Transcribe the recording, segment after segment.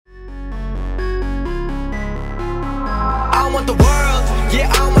want the world.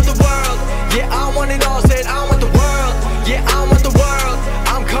 Yeah, I want the world. Yeah, I want it all. Said I want the world. Yeah, I want the world.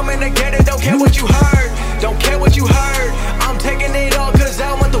 I'm coming to get it. Don't care what you heard. Don't care what you heard. I'm taking it all cause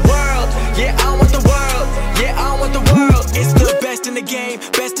I want the world. Yeah, I want the world. Yeah, I want the world. It's the best in the game,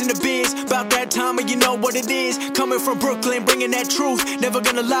 best in the biz. About that time and you know what it is. Coming from Brooklyn, bringing that truth. Never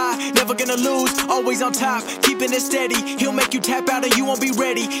gonna lie, never gonna lose. Always on top, keeping it steady. He'll make you tap out and you won't be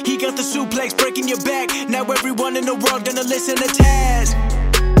ready. He got the suplex, breaking your back. Now everyone in the world gonna listen to Taz.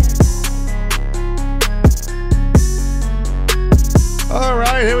 All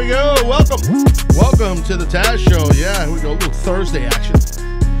right, here we go. Welcome to the Taz Show. Yeah, here we go. A little Thursday action.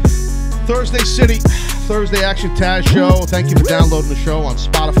 Thursday City, Thursday Action Taz Show. Thank you for downloading the show on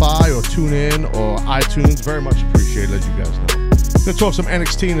Spotify or TuneIn or iTunes. Very much appreciated, as you guys know. Going to talk some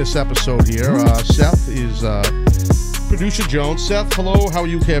NXT in this episode here. Seth is producer Jones. Seth, hello. How are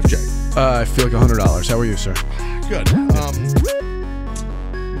you, KFJ? I feel like $100. How are you, sir? Good.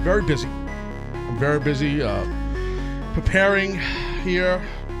 Very busy. I'm very busy preparing here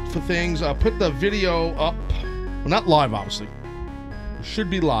for things. Put the video up. Well, not live, obviously. It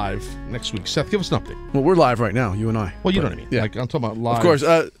should be live next week. Seth, give us an update. Well, we're live right now, you and I. Well, you know what I mean. Yeah. Like, I'm talking about live. Of course.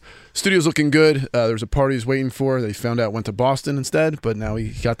 Studio's looking good. There was a party he's waiting for. They found out went to Boston instead, but now he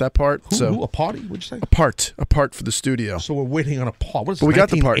got that part. Who, a party? What'd you say? A part for the studio. So we're waiting on a part. What is it, but we got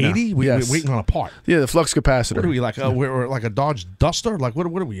the part now. We're waiting on a part. Yeah, the flux capacitor. What are we, like? We're like a Dodge Duster? Like, what are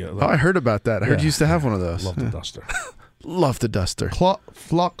we? I heard about that. I heard you used to have one of those. Love the Duster. Love the Duster.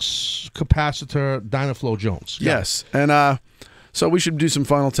 Flux capacitor Dynaflow Jones. Yes. And so we should do some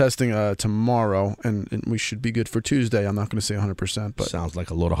final testing tomorrow, and we should be good for Tuesday. I'm not going to say 100%, but sounds like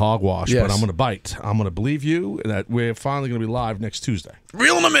a load of hogwash. Yes. But I'm going to bite. I'm going to believe you that we're finally going to be live next Tuesday.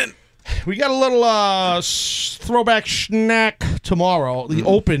 Reeling them in. We got a little throwback snack tomorrow. The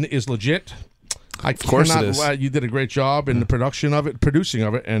Open is legit. Of course it is. You did a great job in the producing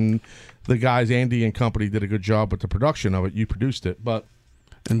of it, and the guys Andy and company did a good job with the production of it. You produced it,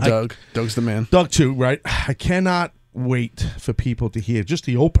 and Doug's the man. Doug too, right? I cannot wait for people to hear just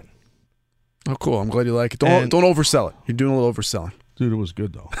the Open. Oh, cool! I'm glad you like it. Don't oversell it. You're doing a little overselling, dude. It was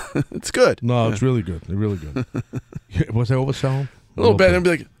good though. It's good. No, it's really good. It's really good. Was I overselling? A little bit. And be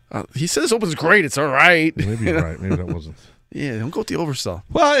like, he says this Open's great. It's all right. Maybe you're right. Maybe that wasn't. Yeah, don't go with the oversell.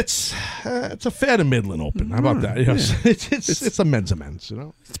 Well, it's a fair to middling Open. How about that? Yes. Yeah. It's a men's, you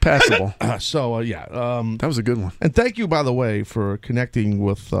know. It's passable. That was a good one. And thank you, by the way, for connecting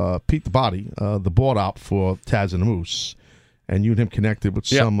with Pete the Body, the board op for Taz and the Moose, and you and him connected with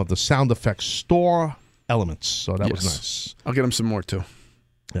some of the sound effects store elements. So that was nice. I'll get him some more too.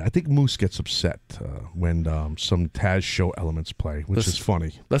 Yeah, I think Moose gets upset when some Taz show elements play, which is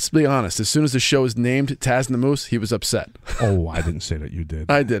funny. Let's be honest. As soon as the show is named Taz and the Moose, he was upset. Oh, I didn't say that. You did.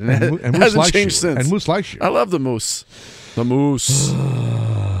 I did. And Moose hasn't changed since. And Moose likes you. I love the Moose. The Moose.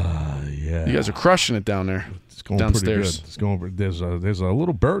 Yeah. You guys are crushing it down there. It's going downstairs. Pretty good. It's going. There's a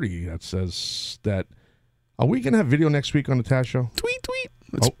little birdie that says that. Are we gonna have video next week on the Taz show? Tweet.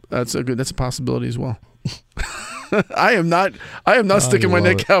 That's a possibility as well. I am not sticking my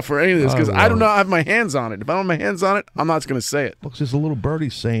neck out for any of this because I do not have my hands on it. If I don't have my hands on it, I'm not going to say it. Look, there's a little birdie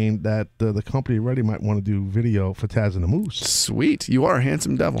saying that the company already might want to do video for Taz and the Moose. Sweet. You are a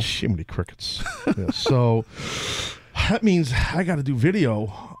handsome devil. Shimmy crickets. Yeah, so that means I got to do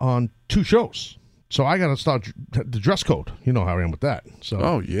video on 2 shows. So I got to start the dress code. You know how I am with that. So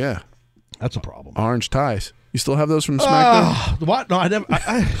oh, yeah. That's a problem. Orange ties. You still have those from SmackDown? What? No, I never.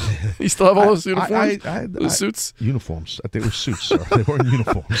 You still have all those uniforms? Those suits? Uniforms. They were suits, sir. They weren't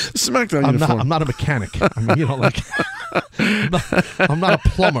uniforms. SmackDown uniform. I'm not a mechanic. I mean, you know, like I'm not a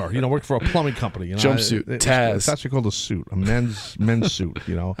plumber. You know, work for a plumbing company. You know, jumpsuit. Taz. It's actually called a suit, a men's suit.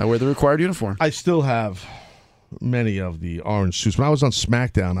 You know, I wear the required uniform. I still have many of the orange suits. When I was on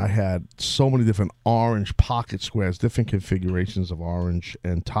SmackDown, I had so many different orange pocket squares, different configurations of orange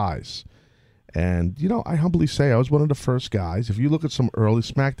and ties. And, you know, I humbly say I was one of the first guys. If you look at some early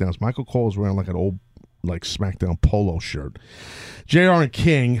SmackDowns, Michael Cole was wearing like an old SmackDown polo shirt. JR and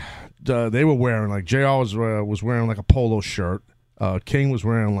King, they were wearing like, JR was wearing like a polo shirt. King was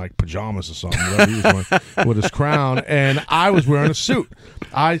wearing like pajamas or something, whatever he was wearing, with his crown. And I was wearing a suit.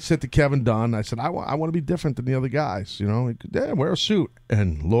 I said to Kevin Dunn, I said, I want to be different than the other guys. You know, yeah, wear a suit.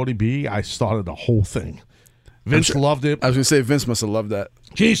 And Lordy B, I started the whole thing. Vince loved it. I was going to say, Vince must have loved that.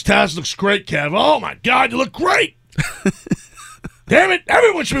 Geez, Taz looks great, Kev. Oh, my God, you look great. Damn it,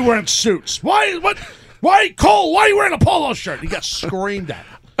 everyone should be wearing suits. Why, Cole, why are you wearing a polo shirt? He got screamed at.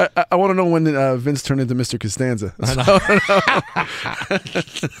 I want to know when Vince turned into Mr. Costanza. I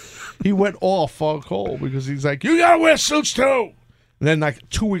know. He went off on Cole because he's like, you got to wear suits, too. And then, like,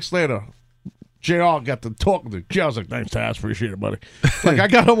 2 weeks later, JR got to talking to JR's like, thanks, Taz, appreciate it, buddy. Like, I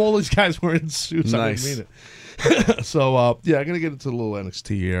got him all these guys wearing suits. Nice. I didn't mean it. So, I'm going to get into a little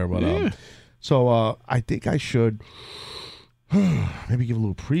NXT here. But, so I think I should maybe give a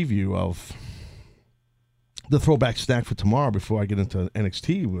little preview of the throwback snack for tomorrow before I get into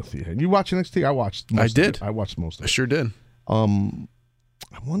NXT with you. And you watch NXT? I watched most of it. I watched most of it. I sure did. I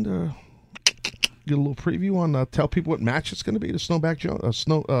wonder... Get a little preview on tell people what match it's going to be. The throwback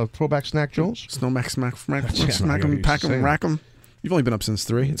snack Jones. Snowback smack 'em, pack 'em, rack 'em. You've only been up since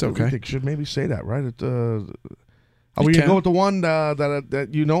 3. It's okay. I think should maybe say that, right? Are we gonna go with the one that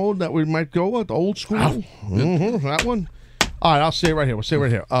you know that we might go with the old school? That one. All right, I'll say it right here. We'll say it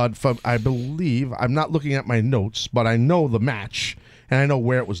right here. I believe I'm not looking at my notes, but I know the match and I know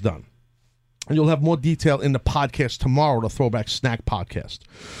where it was done. And you'll have more detail in the podcast tomorrow, the Throwback Snack podcast.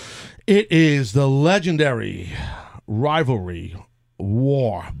 It is the legendary rivalry,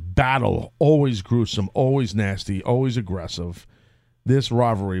 war, battle, always gruesome, always nasty, always aggressive. This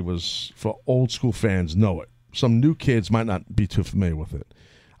rivalry was, for old school fans, know it. Some new kids might not be too familiar with it.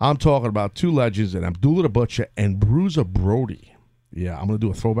 I'm talking about two legends, and Abdullah the Butcher and Bruiser Brody. Yeah, I'm going to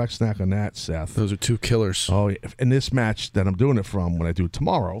do a throwback snack on that, Seth. Those are two killers. Oh, yeah. And this match that I'm doing it from, when I do it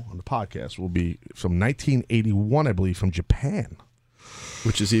tomorrow on the podcast, will be from 1981, I believe, from Japan.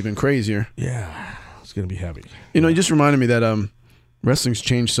 Which is even crazier. Yeah, it's going to be heavy. You know, it just reminded me that wrestling's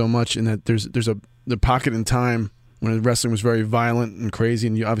changed so much, and that there's the pocket in time when wrestling was very violent and crazy,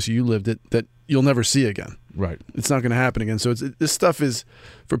 and obviously you lived it, that you'll never see again. Right. It's not going to happen again. So this stuff is,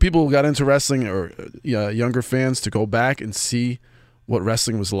 for people who got into wrestling or younger fans, to go back and see what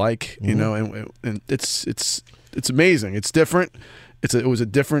wrestling was like, you know, and it's amazing. It's different. It was a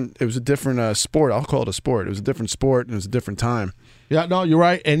different sport. I'll call it a sport. It was a different sport, and it was a different time. Yeah, no, you're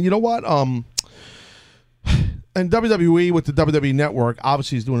right. And you know what? And WWE with the WWE Network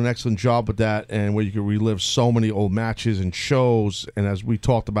obviously is doing an excellent job with that, and where you can relive so many old matches and shows. And as we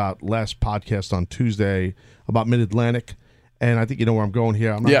talked about last podcast on Tuesday about Mid-Atlantic, and I think you know where I'm going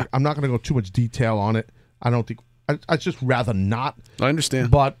here. I'm not going to go too much detail on it. I don't think I just rather not. I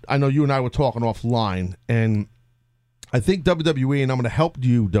understand, but I know you and I were talking offline, and I think WWE, and I'm going to help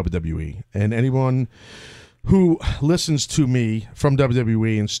you, WWE, and anyone who listens to me from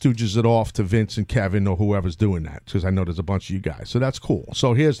WWE and stooges it off to Vince and Kevin or whoever's doing that, because I know there's a bunch of you guys. So that's cool.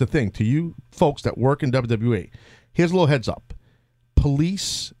 So here's the thing. To you folks that work in WWE, here's a little heads up.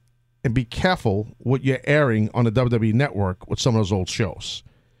 Police and be careful what you're airing on the WWE Network with some of those old shows,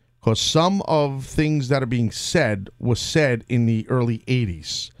 because some of things that are being said was said in the early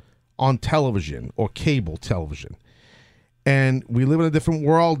 80s on television or cable television. And we live in a different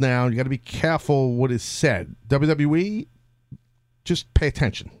world now. You got to be careful what is said. WWE, just pay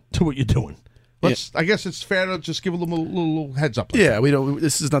attention to what you're doing. I guess it's fair to just give a little heads up. Yeah, we don't.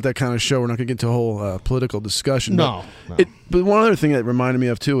 This is not that kind of show. We're not going to get into a whole political discussion. No. But one other thing that reminded me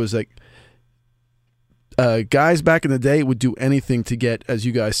of too is like guys back in the day would do anything to get, as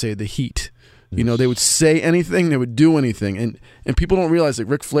you guys say, the heat. You know, they would say anything, they would do anything, and people don't realize that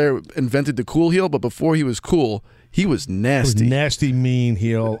Ric Flair invented the cool heel, but before he was cool, he was nasty. Nasty, mean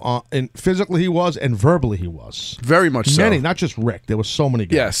heel. And physically he was, and verbally he was. Very much so. Many, not just Rick. There were so many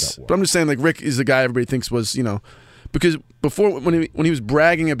guys. Yes, but I'm just saying, like, Rick is the guy everybody thinks was, you know, because before, when he was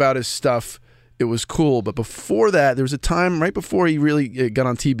bragging about his stuff, it was cool. But before that, there was a time right before he really got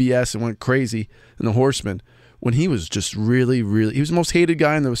on TBS and went crazy in The Horseman, when he was just really, he was the most hated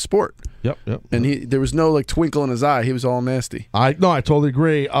guy in the sport. Yep. And there was no like twinkle in his eye. He was all nasty. I totally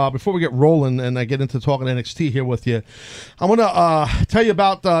agree. Before we get rolling and I get into talking NXT here with you, I'm gonna tell you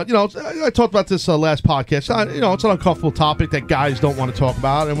about I talked about this last podcast. It's an uncomfortable topic that guys don't want to talk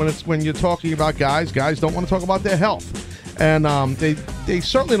about, and when you're talking about guys don't want to talk about their health. And they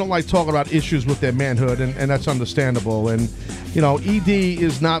certainly don't like talking about issues with their manhood, and that's understandable. And, ED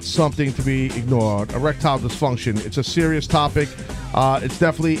is not something to be ignored. Erectile dysfunction, it's a serious topic. It's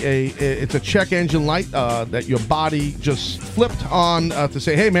definitely it's a check engine light that your body just flipped on to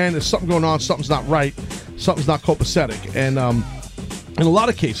say, hey, man, there's something going on, something's not right, something's not copacetic. And in a lot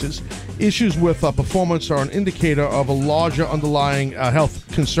of cases, issues with performance are an indicator of a larger underlying health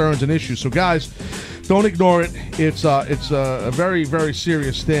concerns and issues. So, guys, don't ignore it. It's a very, very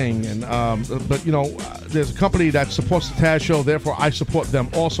serious thing. And but there's a company that supports the Taz Show. Therefore, I support them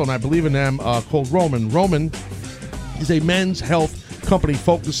also, and I believe in them. Called Roman. Roman is a men's health company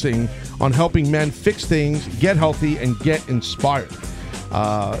focusing on helping men fix things, get healthy, and get inspired.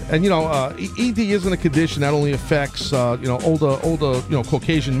 ED isn't a condition that only affects older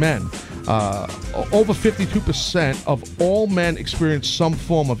Caucasian men. Over 52% of all men experience some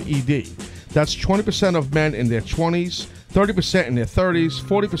form of ED. That's 20% of men in their 20s, 30% in their 30s,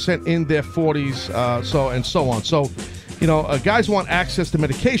 40% in their 40s, so and so on. So, guys want access to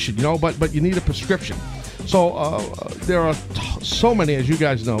medication, but you need a prescription. So there are so many, as you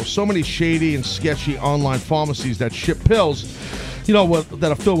guys know, so many shady and sketchy online pharmacies that ship pills,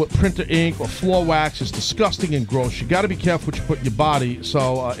 that are filled with printer ink or floor wax. It's disgusting and gross. You got to be careful what you put in your body.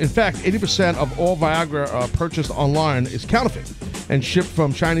 So, in fact, 80% of all Viagra purchased online is counterfeit and shipped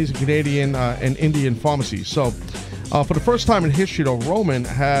from Chinese and Canadian and Indian pharmacies. So, for the first time in history, though, Roman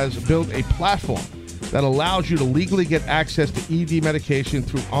has built a platform that allows you to legally get access to ED medication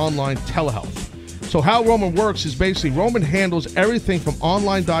through online telehealth. So how Roman works is basically Roman handles everything from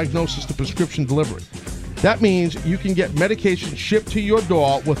online diagnosis to prescription delivery. That means you can get medication shipped to your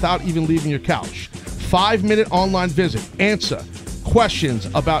door without even leaving your couch. 5-minute online visit. Answer questions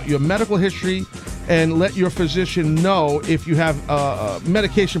about your medical history and let your physician know if you have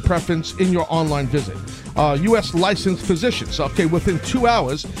medication preference in your online visit. U.S. licensed physicians. Okay, within 2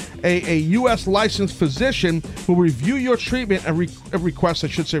 hours, a U.S. licensed physician will review your treatment and request,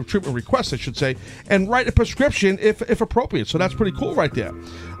 and write a prescription if appropriate. So that's pretty cool right there.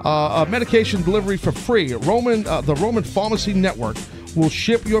 Medication delivery for free. The Roman Pharmacy Network will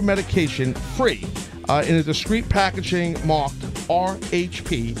ship your medication free in a discreet packaging marked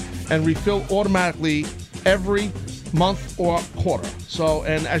RHP and refill automatically every month or quarter. So,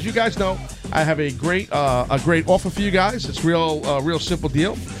 and as you guys know, I have a great offer for you guys. It's real simple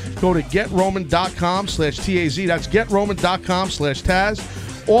deal. Go to GetRoman.com/TAZ. That's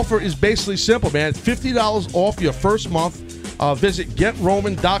GetRoman.com/Taz. Offer is basically simple, man. It's $50 off your first month. Visit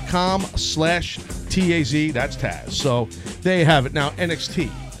GetRoman.com/TAZ. That's Taz. So there you have it. Now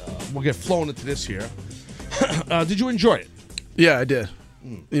NXT. We'll get flown into this here. Did you enjoy it? Yeah, I did.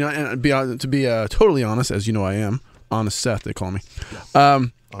 And to be totally honest, as you know, I am honest Seth. They call me.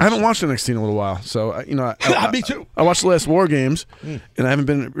 I haven't watched NXT in a little while, so me too. I watched the last War Games, and I haven't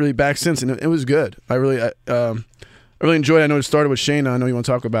been really back since, and it was good. I really enjoyed it. I know it started with Shayna. I know you want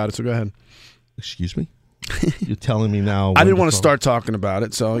to talk about it, so go ahead. Excuse me? You're telling me now? I didn't want to start talking about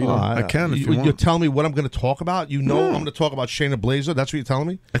it, so I can. If you're telling me what I'm going to talk about. I'm going to talk about Shayna Baszler. That's what you're telling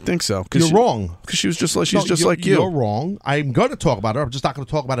me? I think so. You're wrong. Because she's just like you. You're wrong. I'm going to talk about her. I'm just not going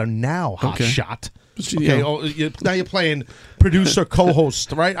to talk about her now. Hot shot. Okay. Now you're playing producer,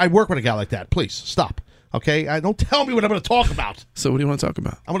 co-host, right? I work with a guy like that. Please stop. Okay. Don't tell me what I'm going to talk about. So what do you want to talk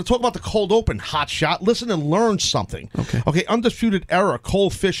about? I'm going to talk about the cold open. Hot shot. Listen and learn something. Okay. Okay. Undisputed Era. Cole,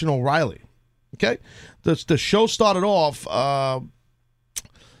 Fish, and O'Reilly. Okay. The show started off,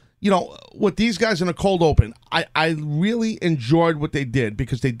 with these guys in a cold open. I really enjoyed what they did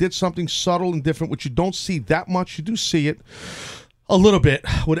because they did something subtle and different, which you don't see that much. You do see it a little bit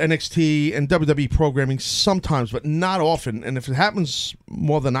with NXT and WWE programming sometimes, but not often. And if it happens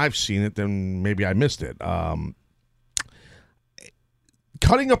more than I've seen it, then maybe I missed it.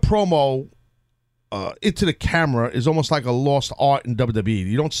 Cutting a promo into the camera is almost like a lost art in WWE.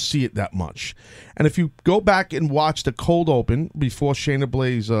 You don't see it that much. And if you go back and watch the cold open before Shayna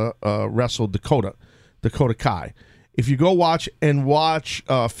Baszler wrestled Dakota Kai, if you go watch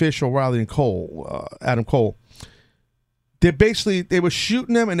Fish, O'Reilly, and Cole, Adam Cole, they were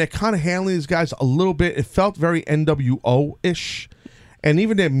shooting them and they're kind of handling these guys a little bit. It felt very NWO-ish. And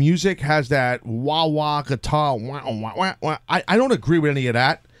even their music has that wah-wah guitar. Wah, wah, wah, wah. I don't agree with any of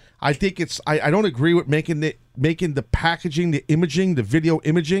that. I think I don't agree with making the packaging, the imaging, the video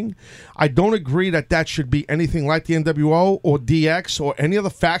imaging. I don't agree that should be anything like the NWO or DX or any other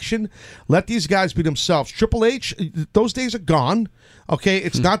faction. Let these guys be themselves. Triple H, those days are gone. Okay,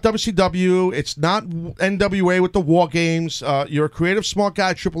 it's not WCW. It's not NWA with the War Games. You're a creative, smart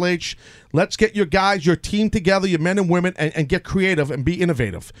guy, Triple H. Let's get your guys, your team together, your men and women, and get creative and be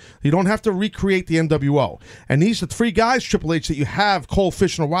innovative. You don't have to recreate the NWO. And these are 3 guys, Triple H, that you have, Cole,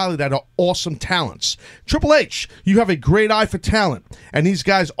 Fish, and O'Reilly, that are awesome talents. Triple H, you have a great eye for talent. And these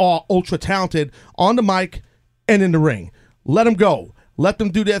guys are ultra talented on the mic and in the ring. Let them go. Let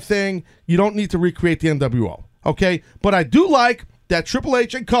them do their thing. You don't need to recreate the NWO. Okay? But I do like that Triple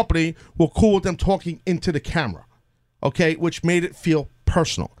H and company were cool with them talking into the camera, okay, which made it feel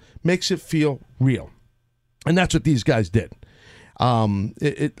personal, makes it feel real. And that's what these guys did.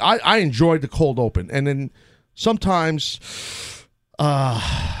 I enjoyed the cold open. And then sometimes a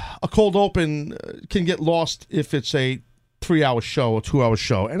cold open can get lost if it's a 3-hour show or 2-hour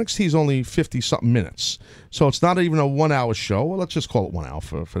show. NXT is only 50-something minutes. So it's not even a 1-hour show. Well, let's just call it 1 hour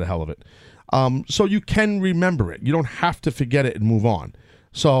for the hell of it. So you can remember it. You don't have to forget it and move on.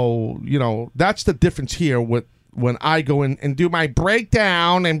 So, that's the difference here with when I go in and do my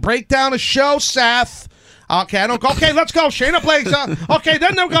breakdown a show, Seth. Okay, I don't go, okay, let's go, Shayna Baszler. Okay,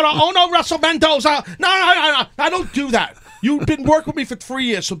 then they're going to, oh no, Russell Mendoza. No, I don't do that. You've been working with me for 3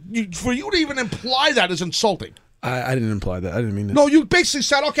 years, so for you to even imply that is insulting. I didn't imply that. I didn't mean that. No, you basically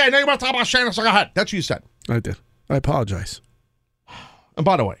said, okay, now you're going to talk about Shayna, so go ahead. That's what you said. I did. I apologize. And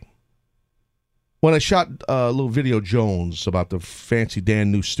by the way, when I shot a little video Jones about the fancy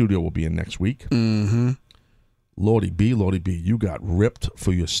Dan new studio we'll be in next week, Lordy B, you got ripped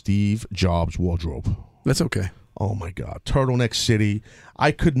for your Steve Jobs wardrobe. That's okay. Oh, my God. Turtleneck City.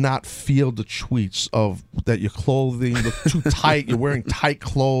 I could not feel the tweets of that your clothing looked too tight. You're wearing tight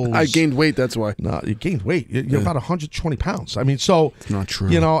clothes. I gained weight, that's why. No, you gained weight. You're about 120 pounds. I mean, so. It's not true.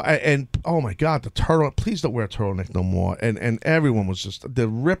 You know, and oh, my God, the turtleneck. Please don't wear a turtleneck no more. And everyone was just, the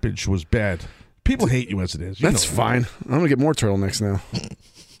rippage was bad. People hate you as it is. That's fine. I'm going to get more turtlenecks now.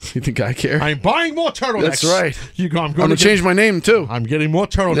 You think I care? I'm buying more turtlenecks. That's right. I'm going to change my name, too. I'm getting more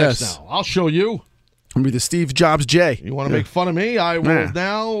turtlenecks now. I'll show you. I'm going to be the Steve Jobs J. You want to make fun of me? I will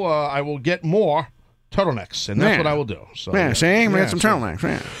now. I will get more turtlenecks, and that's what I will do. So, we got some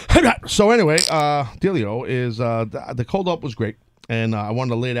turtlenecks. So anyway, Delio is the cold up was great, and I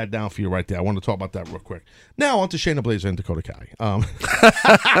wanted to lay that down for you right there. I wanted to talk about that real quick. Now on to Shayna Baszler and Dakota Kai.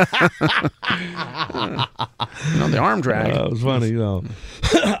 The arm drag. It was funny,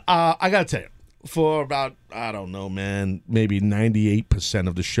 I gotta tell you, for about I don't know, man, maybe 98%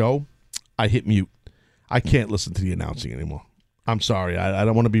 of the show, I hit mute. I can't listen to the announcing anymore. I'm sorry. I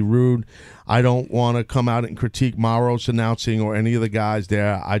don't want to be rude. I don't want to come out and critique Mauro's announcing or any of the guys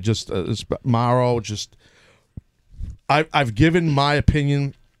there. I just Mauro just. I've given my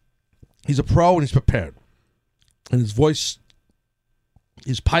opinion. He's a pro and he's prepared, and his voice,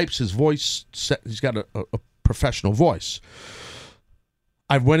 his pipes, his voice. He's got a professional voice.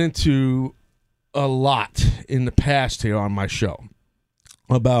 I've went into a lot in the past here on my show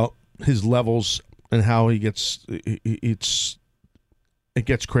about his levels and how he gets it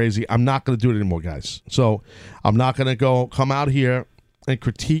gets crazy. I'm not going to do it anymore, guys. So I'm not going to come out here and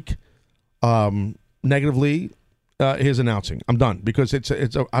critique negatively his announcing. I'm done because I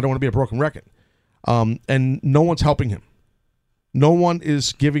don't want to be a broken record. And no one's helping him. No one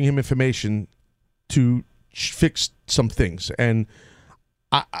is giving him information to fix some things. And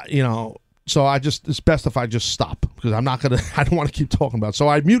so it's best if I just stop because I don't want to keep talking about it. So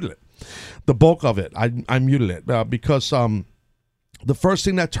I muted it. The bulk of it, I muted it because the first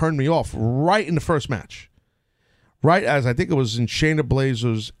thing that turned me off right in the first match, right as I think it was in Shayna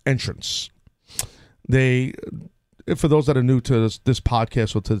Baszler's entrance, for those that are new to this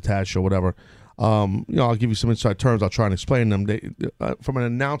podcast or to the Taz show, whatever, I'll give you some inside terms. I'll try and explain them. From an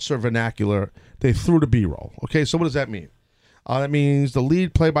announcer vernacular, they threw the B-roll. Okay, so what does that mean? That means the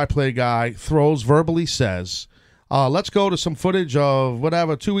lead play-by-play guy verbally says, let's go to some footage of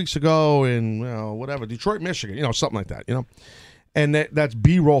whatever 2 weeks ago in whatever Detroit, Michigan, something like that, and that's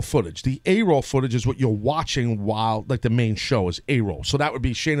B-roll footage. The A-roll footage is what you're watching while like the main show is A-roll. So that would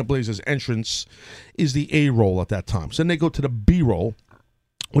be Shayna Baszler's entrance is the A-roll at that time. So then they go to the B-roll,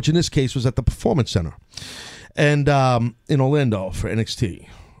 which in this case was at the Performance Center, and in Orlando for NXT.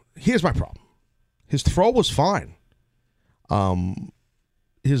 Here's my problem: his throw was fine.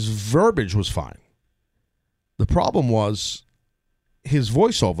 His verbiage was fine. The problem was his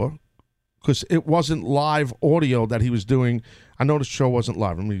voiceover, because it wasn't live audio that he was doing. I know the show wasn't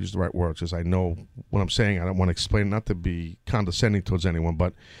live. Let me use the right words because I know what I'm saying. I don't want to explain, not to be condescending towards anyone,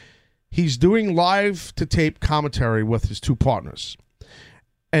 but he's doing live-to-tape commentary with his two partners.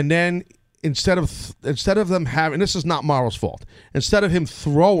 And then instead of them having, and this is not Mauro's fault, instead of him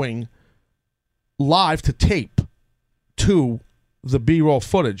throwing live to tape to the B-roll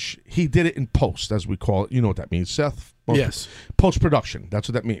footage, he did it in post, as we call it. You know what that means, Seth? Yes. Post-production. That's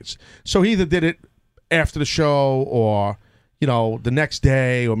what that means. So he either did it after the show or, the next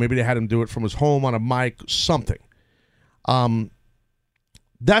day, or maybe they had him do it from his home on a mic, something.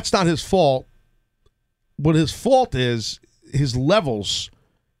 That's not his fault. What his fault is his levels.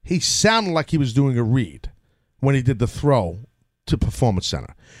 He sounded like he was doing a read when he did the throw to Performance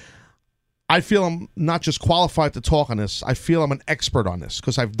Center. I feel I'm not just qualified to talk on this. I feel I'm an expert on this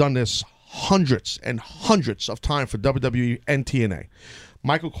because I've done this hundreds and hundreds of times for WWE and TNA.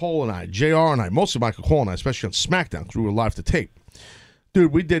 Michael Cole and I, JR and I, mostly Michael Cole and I, especially on SmackDown, because we were live to tape.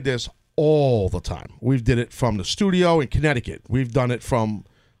 Dude, we did this all the time. We've did it from the studio in Connecticut. We've done it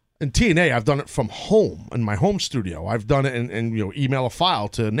in TNA, I've done it from home, in my home studio. I've done it and email a file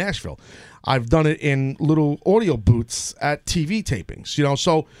to Nashville. I've done it in little audio booths at TV tapings.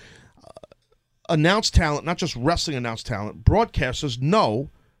 So announced talent, not just wrestling announced talent, broadcasters know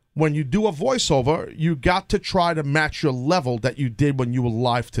when you do a voiceover, you got to try to match your level that you did when you were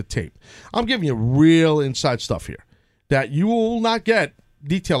live to tape. I'm giving you real inside stuff here that you will not get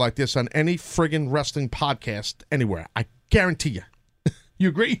detail like this on any friggin' wrestling podcast anywhere. I Guarantee you. You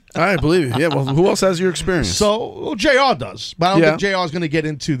agree? I believe you. Yeah. Well, who else has your experience? So JR does, but I don't think JR is going to get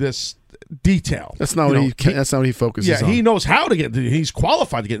into this detail. That's not what that's not what he focuses on. Yeah, he knows how to get. He's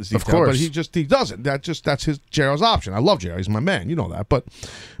qualified to get this detail, of course. but he doesn't. That's his JR's option. I love JR. He's my man. You know that. But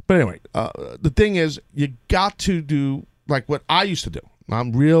anyway, the thing is, you got to do like what I used to do.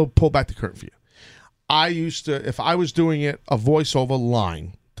 I'm real. Pull back the curtain for you. I used to, if I was doing it, a voiceover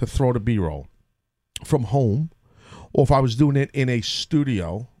line to throw the B-roll from home, or if I was doing it in a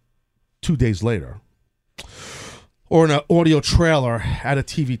studio 2 days later, or in an audio trailer at a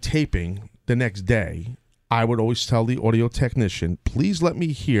TV taping the next day, I would always tell the audio technician, please let me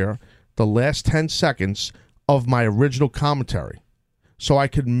hear the last 10 seconds of my original commentary so I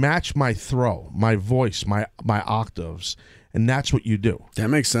could match my throw, my voice, my octaves, and that's what you do. That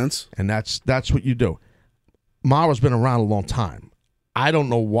makes sense. And that's what you do. Mara's been around a long time. I don't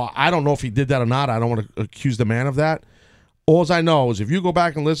know why. I don't know if he did that or not. I don't want to accuse the man of that. All I know is if you go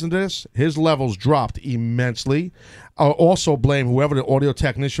back and listen to this, his levels dropped immensely. I'll also blame whoever the audio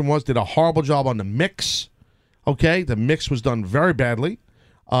technician was, did a horrible job on the mix. Okay? The mix was done very badly.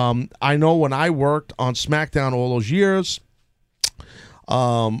 I know when I worked on SmackDown all those years,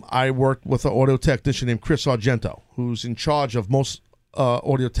 I worked with an audio technician named Chris Argento, who's in charge of most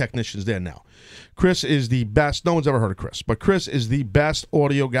audio technicians there now. Chris is the best. No one's ever heard of Chris, but Chris is the best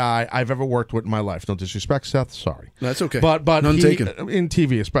audio guy I've ever worked with in my life. No disrespect, Seth. Sorry. That's okay. But none taken. In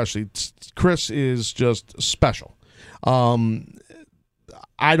TV especially, Chris is just special.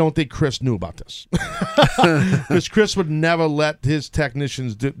 I don't think Chris knew about this, because Chris would never let his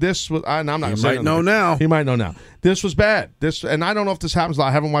technicians do this. I'm not. He might know now. He might know now. This was bad. And I don't know if this happens a lot.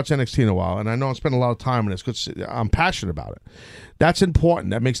 I haven't watched NXT in a while, and I know I spent a lot of time on this because I'm passionate about it. That's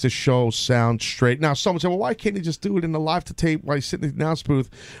important. That makes the show sound straight. Now, someone said, well, why can't he just do it in the live to tape while he's sitting in the announce booth?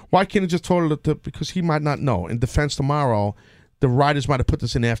 Why can't he just total it because he might not know. In defense tomorrow, the writers might have put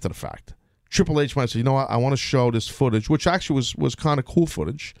this in after the fact. Triple H might say, you know what, I want to show this footage, which actually was kind of cool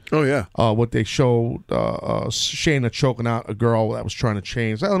footage. Oh, yeah. What they showed Shayna choking out a girl that was trying to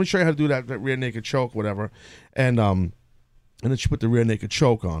change. Let me show you how to do that rear naked choke, whatever. And then she put the rear naked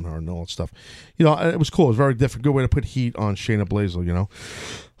choke on her and all that stuff. You know, it was cool. It was very different. Good way to put heat on Shayna Baszler, you know.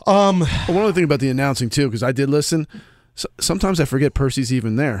 One other thing about the announcing, too, because I did listen. Sometimes I forget Percy's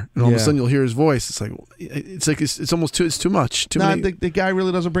even there, and all of a sudden you'll hear his voice. It's almost too much. The guy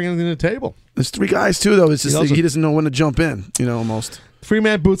really doesn't bring anything to the table. There's three guys too, though. It's just he doesn't know when to jump in. You know, almost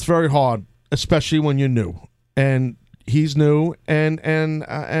 3-man booth's very hard, especially when you're new, and he's new. And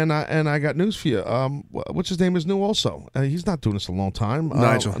I got news for you. What's his name is new also. He's not doing this a long time.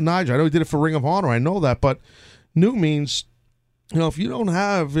 Nigel. I know he did it for Ring of Honor. I know that, but new means, you know, if you don't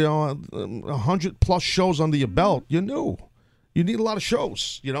have 100+ shows under your belt, you're new. You need a lot of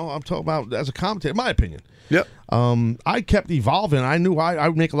shows. You know, I'm talking about as a commentator, in my opinion. Yep. I kept evolving. I knew I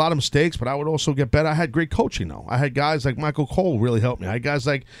would make a lot of mistakes, but I would also get better. I had great coaching, though. I had guys like Michael Cole really helped me. I had guys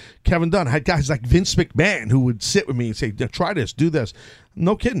like Kevin Dunn. I had guys like Vince McMahon who would sit with me and say, try this, do this.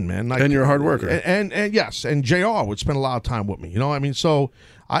 No kidding, man. Like, and you're a hard worker. And yes, and JR would spend a lot of time with me. You know what I mean? So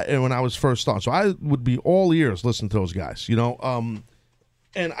when I was first on, so I would be all ears listening to those guys, you know.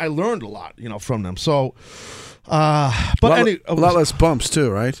 And I learned a lot, you know, from them. So, a lot less bumps too,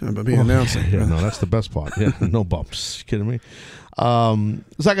 right? Being announcing. Yeah, no, that's the best part. Yeah, no bumps. You kidding me?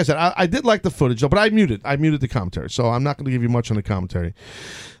 It's like I said, I did like the footage though, but I muted the commentary, so I'm not going to give you much on the commentary.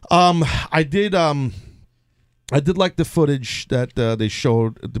 I did like the footage that they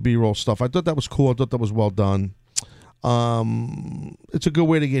showed, the B-roll stuff. I thought that was cool. I thought that was well done. It's a good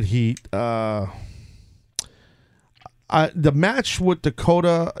way to get heat. The match with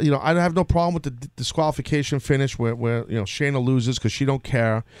Dakota, you know, I have no problem with the disqualification finish where you know, Shayna loses because she don't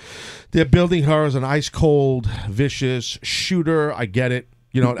care. They're building her as an ice cold, vicious shooter. I get it.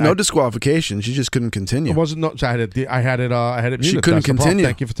 You know, no disqualification. She just couldn't continue. It wasn't. No, I had it muted. She couldn't continue.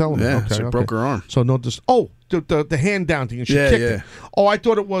 Thank you for telling me. Yeah, okay, she broke her arm. So no, the hand down thing. And she kicked it. Oh, I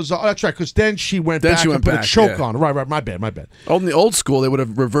thought it was. That's right. Because then she went back and put a choke on. Right. My bad. In the old school, they would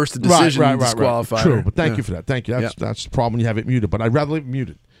have reversed the decision and disqualified her. True, but thank you for that. Thank you. That's the problem when you have it muted. But I'd rather leave it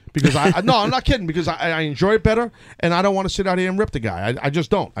muted. Because no, I'm not kidding. Because I enjoy it better, and I don't want to sit out here and rip the guy. I just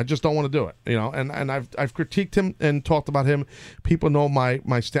don't. I just don't want to do it. You know, and I've critiqued him and talked about him. People know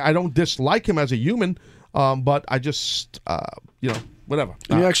my stand. I don't dislike him as a human, but I just you know, whatever.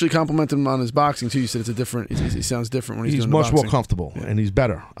 And you actually complimented him on his boxing too. You said it's a different. He sounds different when he's doing much the boxing. More comfortable and he's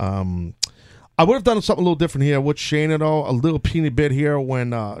better. I would have done something a little different here with Shayna though. A little peanut bit here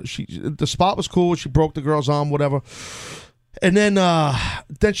when the spot was cool. She broke the girl's arm, whatever. And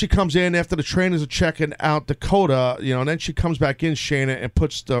then she comes in after the trainers are checking out Dakota, and then she comes back in, Shayna, and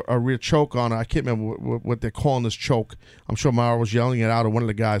puts a rear choke on her. I can't remember what they're calling this choke. I'm sure Mara was yelling it out, or one of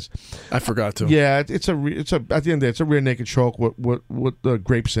the guys. I forgot to. Yeah, it's at the end of the day, it's a rear naked choke with the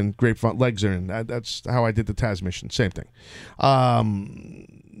grapes and grapefruit legs are in. That's how I did the Taz mission. Same thing.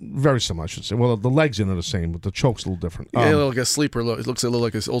 Very similar, I should say. Well, the legs in are the same, but the choke's a little different. Yeah, like a sleeper. It looks a little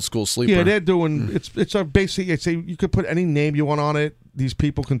like an old school sleeper. Yeah, they're doing it's a basic. I'd say you could put any name you want on it. These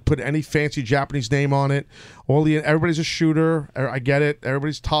people can put any fancy Japanese name on it. Everybody's a shooter. I get it.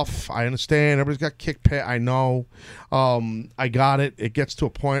 Everybody's tough. I understand. Everybody's got kick pit. I know. I got it. It gets to a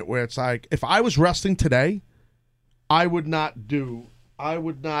point where it's like, if I was wrestling today, I would not be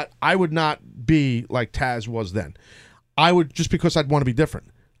like Taz was then. I would, just because I'd want to be different.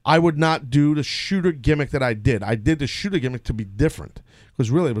 I would not do the shooter gimmick that I did. I did the shooter gimmick to be different,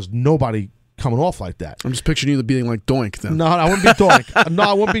 because really it was nobody coming off like that. I'm just picturing you being like Doink then. No, I wouldn't be Doink. No,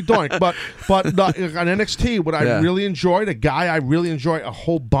 I wouldn't be Doink. But on NXT, what I really enjoyed, a guy I really enjoy a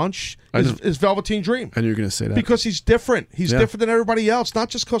whole bunch, is Velveteen Dream. I knew you were going to say that. Because he's different. He's different than everybody else, not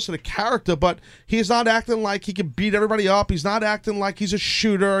just because of the character, but he's not acting like he can beat everybody up. He's not acting like he's a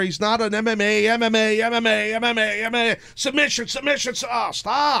shooter. He's not an MMA, submission. Oh,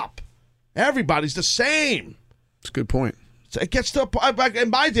 stop. Everybody's the same. That's a good point. So it gets to in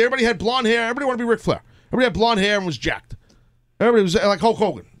my day, everybody had blonde hair. Everybody wanted to be Ric Flair. Everybody had blonde hair and was jacked. Everybody was like Hulk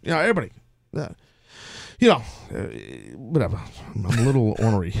Hogan. Everybody. Whatever. I'm a little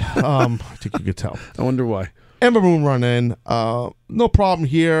ornery. I think you could tell. I wonder why. Ember Moon run in. No problem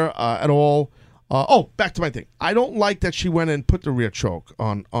here at all. Back to my thing. I don't like that she went and put the rear choke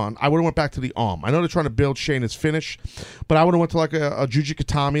on. I would have went back to the arm. I know they're trying to build Shayna's finish, but I would have went to like a Juji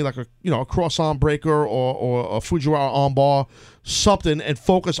Katami, like a cross arm breaker or a Fujiwara arm bar, something, and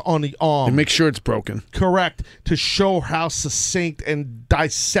focus on the arm. And make sure it's broken. Correct. To show how succinct and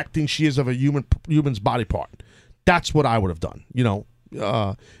dissecting she is of a human's body part. That's what I would have done, in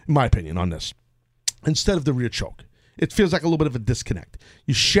my opinion on this. Instead of the rear choke. It feels like a little bit of a disconnect.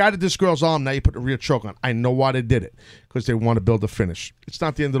 You shattered this girl's arm, now you put the rear choke on. I know why they did it, because they want to build a finish. It's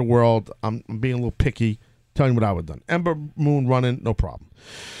not the end of the world. I'm being a little picky, telling you what I would have done. Ember Moon running, no problem.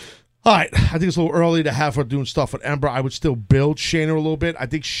 All right, I think it's a little early to have her doing stuff with Ember. I would still build Shayna a little bit. I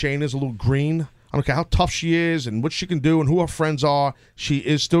think Shayna's a little green. I don't care how tough she is and what she can do and who her friends are. She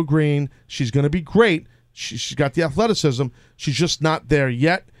is still green. She's going to be great. She's got the athleticism. She's just not there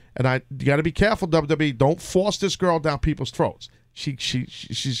yet. And you got to be careful, WWE. Don't force this girl down people's throats.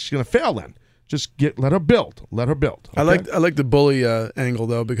 She's gonna fail then. Just let her build. Let her build. Okay? I like the bully angle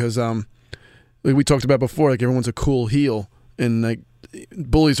though, because like we talked about before, like everyone's a cool heel, and like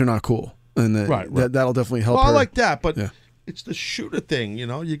bullies are not cool, and that'll definitely help. Well, her. I like that, but it's the shooter thing.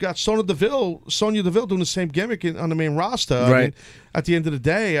 You got Sonya Deville doing the same gimmick on the main roster. Right. I mean, at the end of the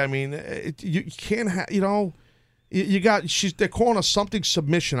day, I mean, you can't have they're calling her something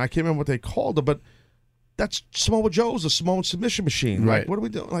submission. I can't remember what they called her, but that's Samoa Joe's a Samoan submission machine. Right. Like, what are we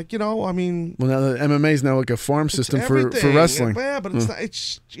doing? Like, I mean. Well, now the MMA is now like a farm system for wrestling. Yeah, but it's not.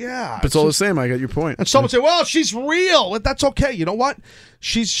 But it's all the same. I got your point. And someone say, "Well, she's real." That's okay. You know what?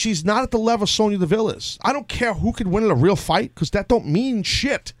 She's not at the level Sonya Deville is. I don't care who could win in a real fight, because that don't mean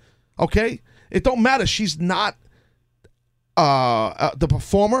shit. Okay, it don't matter. She's not the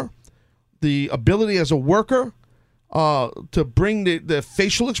performer, the ability as a worker. To bring the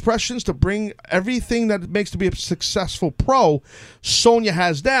facial expressions, to bring everything that it makes to be a successful pro, Sonya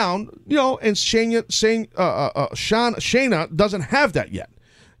has down, and Shayna doesn't have that yet.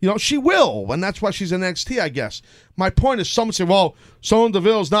 She will, and that's why she's in NXT, I guess. My point is, someone say, well, Sonya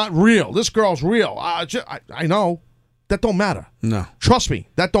Deville's not real. This girl's real. I know. That don't matter. No. Trust me,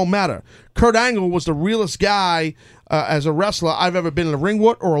 that don't matter. Kurt Angle was the realest guy as a wrestler I've ever been in a ring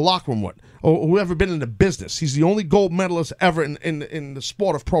with or a locker room with, or who ever been in the business. He's the only gold medalist ever in the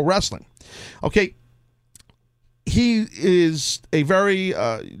sport of pro wrestling. Okay, he is a very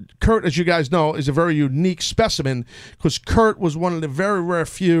Kurt, as you guys know, is a very unique specimen, because Kurt was one of the very rare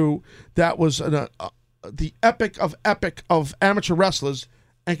few that was the epic of amateur wrestlers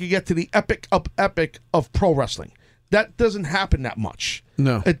and could get to the epic of pro wrestling. That doesn't happen that much.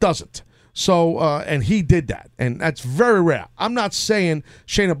 No, it doesn't. So, and he did that, and that's very rare. I'm not saying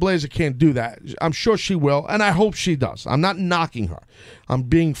Shayna Baszler can't do that. I'm sure she will, and I hope she does. I'm not knocking her. I'm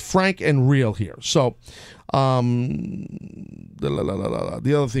being frank and real here. So, the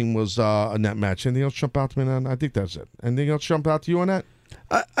other thing was in that match. Anything else jump out to me? I think that's it. Anything else jump out to you on that?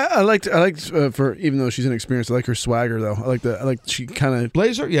 I liked for, even though she's inexperienced, I like her swagger though. I like she kind of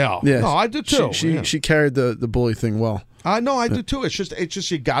Baszler. Yeah. No, I do too. She carried the bully thing well. I know, I do too. It's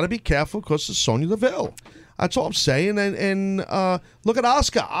just you got to be careful because it's Sonya Deville. That's all I'm saying. And look at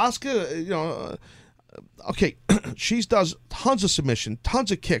Asuka. Asuka, okay, she does tons of submission,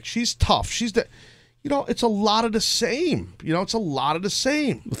 tons of kicks. She's tough. It's a lot of the same. It's a lot of the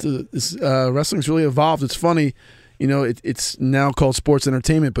same. Wrestling's really evolved. It's funny. It's now called sports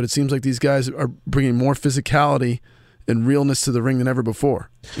entertainment, but it seems like these guys are bringing more physicality and realness to the ring than ever before.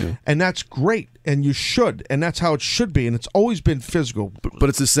 Yeah. And that's great, and you should, and that's how it should be, and it's always been physical. But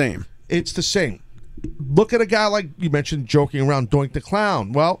it's the same. It's the same. Look at a guy like you mentioned joking around Doink the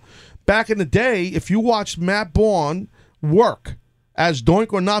Clown. Well, back in the day, if you watched Matt Bourne work as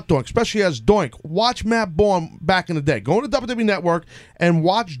Doink or not Doink, especially as Doink, watch Matt Bourne back in the day. Go to WWE Network and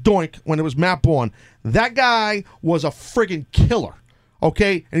watch Doink when it was Matt Bourne. That guy was a friggin' killer,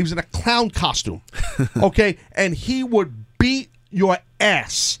 okay? And he was in a clown costume, okay? And he would beat your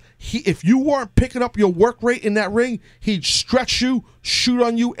ass. If you weren't picking up your work rate in that ring, he'd stretch you, shoot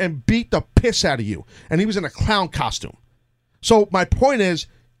on you, and beat the piss out of you. And he was in a clown costume. So my point is,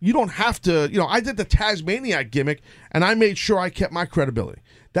 you don't have to, I did the Tasmaniac gimmick, and I made sure I kept my credibility.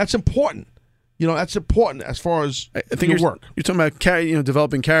 That's important. That's important as far as I think your work. You're talking about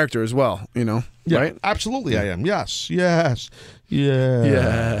developing character as well, yeah, right? Absolutely, yeah. I am. Yes.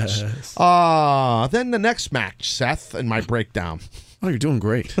 Then the next match, Seth, and my breakdown. Oh, you're doing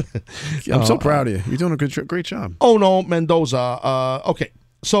gregreat. I'm so proud of you. You're doing a great job. Oh, no, Mendoza. Okay,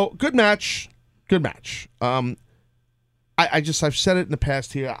 so good match. I've said it in the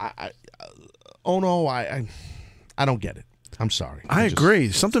past here. I don't get it. I'm sorry. I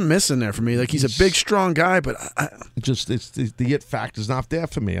agree. Something missing there for me. Like, he's a big, strong guy, but it's the it factor's not there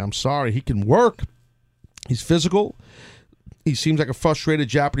for me. I'm sorry. He can work. He's physical. He seems like a frustrated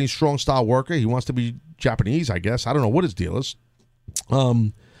Japanese strong style worker. He wants to be Japanese, I guess. I don't know what his deal is.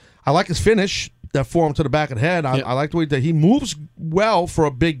 I like his finish, that forearm to the back of the head. I like the way that he moves well for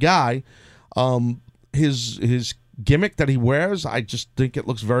a big guy. His gimmick that he wears, I just think it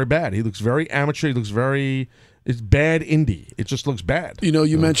looks very bad. He looks very amateur. He looks it's bad indie. It just looks bad.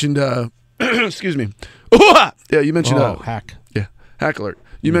 You mentioned excuse me. Yeah, you mentioned hack. Yeah, hack alert.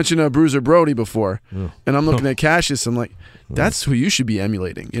 You mentioned Bruiser Brody before, and I'm looking at Cassius. I'm like, that's who you should be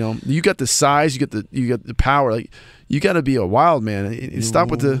emulating. You got the size, you got the power. Like, you got to be a wild man. Stop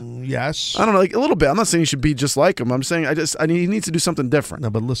with the yes. I don't know, like a little bit. I'm not saying you should be just like him. I'm saying he needs to do something different. No,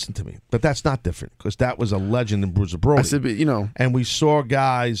 but listen to me. But that's not different, because that was a legend in Bruiser Brody. I said, and we saw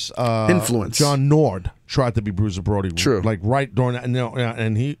guys influence. John Nord tried to be Bruiser Brody. True. Like right during that,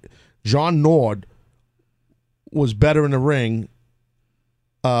 and John Nord was better in the ring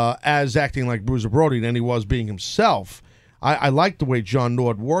as acting like Bruiser Brody than he was being himself. I like the way John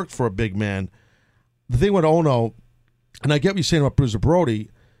Nord worked for a big man. The thing with Ono, and I get what you're saying about Bruiser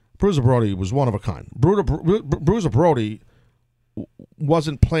Brody. Bruiser Brody was one of a kind. Bruiser Brody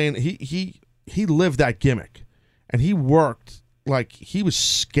wasn't playing. He lived that gimmick, and he worked like he was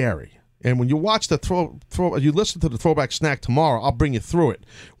scary. And when you watch the you listen to the Throwback Snack tomorrow, I'll bring you through it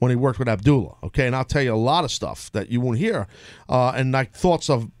when he worked with Abdullah, okay? And I'll tell you a lot of stuff that you won't hear, and like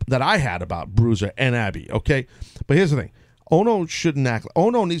thoughts that I had about Bruiser and Abby, okay? But here's the thing. Ono shouldn't act.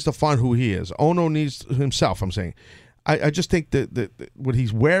 Ono needs to find who he is. Ono needs himself, I'm saying. I just think that what he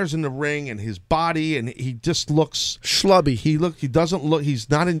wears in the ring and his body, and he just looks schlubby. He doesn't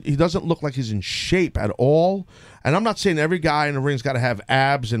look like he's in shape at all. And I'm not saying every guy in the ring's got to have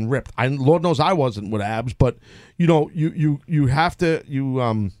abs and ripped. Lord knows I wasn't with abs, but you have to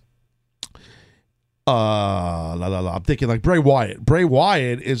I'm thinking like Bray Wyatt. Bray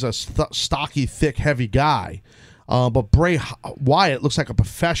Wyatt is a stocky, thick, heavy guy, but Bray Wyatt looks like a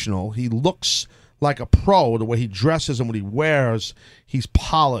professional. He looks like a pro, the way he dresses and what he wears. He's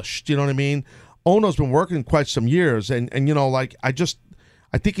polished, you know what I mean? Ono's been working quite some years, and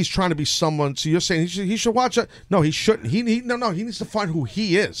I think he's trying to be someone. So you're saying he should watch it? No, he shouldn't. He needs to find who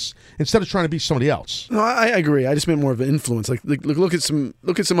he is instead of trying to be somebody else. No, I agree. I just meant more of an influence. Like look at some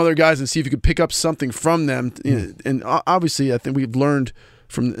other guys and see if you could pick up something from them. And obviously, I think we've learned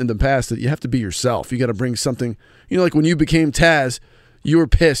from in the past that you have to be yourself. You got to bring something. Like when you became Taz, you were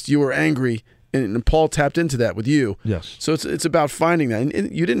pissed, you were angry. And Paul tapped into that with you. Yes. So it's about finding that.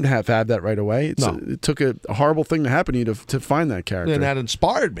 And you didn't have that right away. It took a horrible thing to happen to you to find that character. And that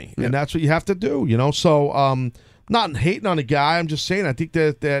inspired me. Yeah. And that's what you have to do, So not hating on a guy. I'm just saying I think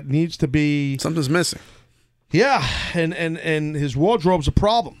that needs to be... Something's missing. Yeah. And his wardrobe's a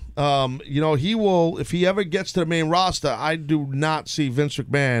problem. He will... If he ever gets to the main roster, I do not see Vince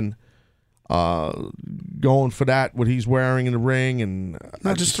McMahon... going for that, what he's wearing in the ring, and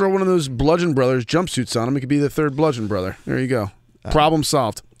just throw one of those Bludgeon Brothers jumpsuits on him. It could be the third Bludgeon Brother. There you go. Problem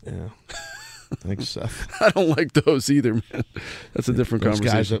solved. Yeah. Thanks, Seth. I don't like those either, man. That's a different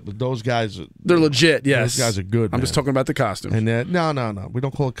conversation. Those guys, they're legit. Yes, those guys are good. I'm man. just talking about the costume. And no. We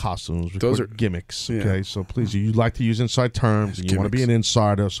don't call it costumes. Those are are gimmicks. yeah. Okay, so please, you like to use inside terms, and you want to be an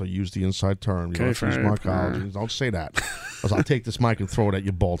insider, so use the inside term. You Okay, don't use markology. Don't say that, because I'll take this mic and throw it at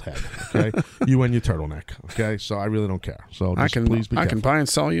your bald head. Okay, you and your turtleneck. Okay, so I really don't care. So just please be careful. I can buy and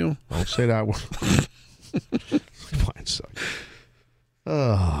sell you. Don't say that word. Buy and sell you.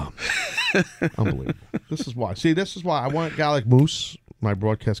 Oh, unbelievable. This is why. See, this is why I want a guy like Moose, my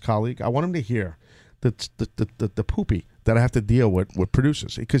broadcast colleague. I want him to hear the poopy that I have to deal with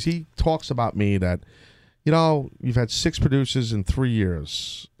producers, because he talks about me that, you've had 6 producers in 3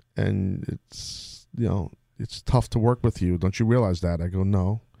 years, and it's it's tough to work with you. Don't you realize that? I go,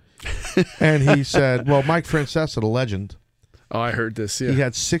 no. And he said, well, Mike Francesa, the legend. Oh, I heard this. Yeah, he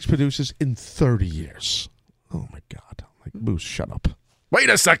had 6 producers in 30 years. Oh my God! I'm like, Moose, shut up. Wait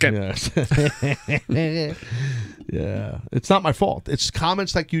a second. Yeah. Yeah. It's not my fault. It's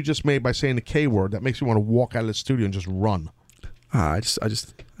comments like you just made by saying the K word that makes me want to walk out of the studio and just run. I just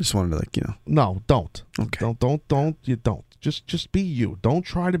wanted to No, don't. Okay. Don't. You don't. Just be you. Don't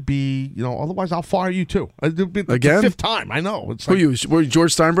try to be. Otherwise I'll fire you too. It'll be Again? The 5th time. I know. It's Who are you? We're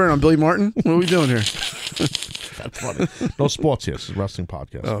George Steinbrenner. I'm Billy Martin. What are we doing here? That's funny. No sports here. It's a wrestling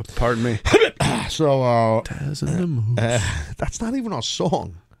podcast. Oh, pardon me. So Taz and the Moose. that's not even our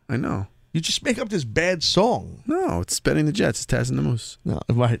song. I know. You just make up this bad song. No, it's Betting the Jets. It's Taz and the Moose. No,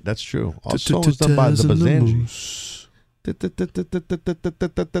 right, that's true. Our song is done by the Bazanji.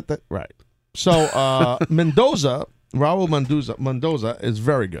 Right. So Mendoza, Raul Mendoza is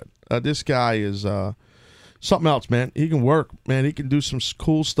very good. This guy is something else, man. He can work, man. He can do some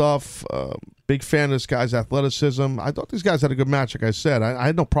cool stuff. Big fan of this guy's athleticism. I thought these guys had a good match, like I said. I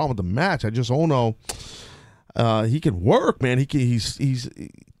had no problem with the match. I just he can work, man. He's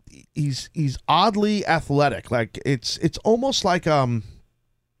oddly athletic. Like it's almost like But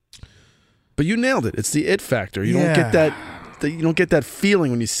you nailed it. It's the it factor. You don't get that. You don't get that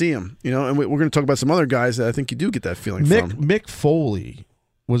feeling when you see him. And we're going to talk about some other guys that I think you do get that feeling from. Mick Foley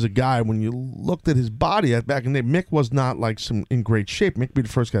was a guy, when you looked at his body back in the day, Mick was not like in great shape. Mick would be the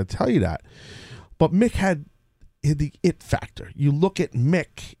first guy to tell you that. But Mick had the it factor. You look at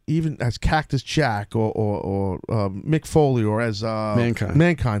Mick, even as Cactus Jack or Mick Foley, or as Mankind.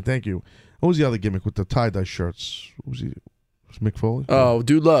 Mankind, thank you. What was the other gimmick with the tie-dye shirts? Was Mick Foley? Oh,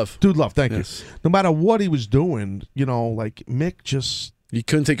 Dude Love. Dude Love, thank Yes. you. No matter what he was doing, like Mick just... You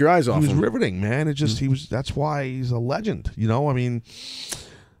couldn't take your eyes off him. He was riveting, man. It just that's why he's a legend. I mean,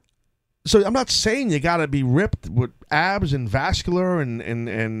 so I'm not saying you got to be ripped with abs and vascular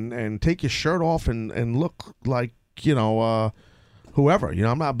and take your shirt off and look like whoever.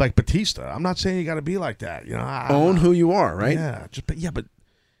 I'm not like Batista. I'm not saying you got to be like that. Own who you are, right? Yeah, but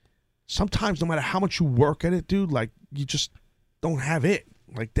sometimes no matter how much you work at it, dude, like you just don't have it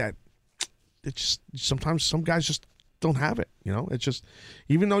like that. It's just sometimes some guys just don't have it. It's just,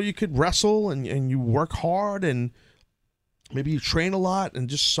 even though you could wrestle and you work hard and maybe you train a lot and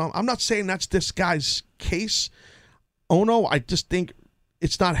just I'm not saying that's this guy's case. Oh no, I just think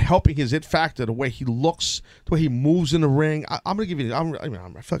it's not helping his it factor, the way he looks, the way he moves in the ring. I'm going to give you, I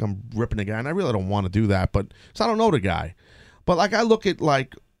feel like I'm ripping the guy, and I really don't want to do that, but I don't know the guy. But like I look at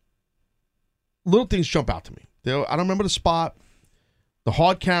like little things jump out to me. I don't remember the spot. The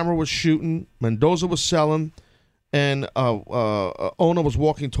hard camera was shooting. Mendoza was selling. And Ono was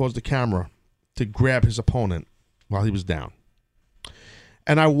walking towards the camera to grab his opponent while he was down.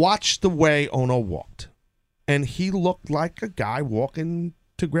 And I watched the way Ono walked. And he looked like a guy walking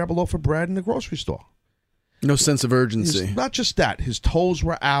to grab a loaf of bread in the grocery store. No sense of urgency. Not just that. His toes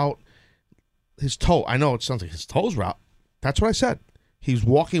were out. I know it sounds like his toes were out. That's what I said. He's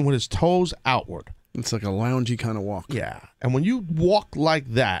walking with his toes outward. It's like a loungy kind of walk. Yeah. And when you walk like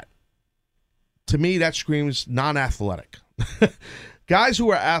that, to me, that screams non-athletic. Guys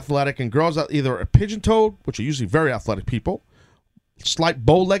who are athletic and girls that either are pigeon-toed, which are usually very athletic people, slight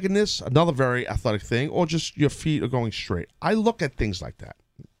bow-leggedness, another very athletic thing, or just your feet are going straight. I look at things like that.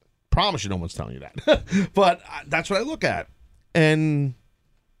 Promise you no one's telling you that. But that's what I look at. And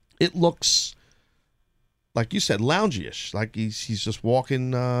it looks, like you said, loungy-ish. Like he's just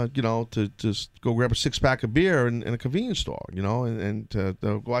walking, to just go grab a 6-pack of beer in a convenience store, and to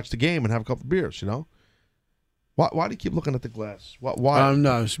go watch the game and have a couple of beers, Why do you keep looking at the glass? Why?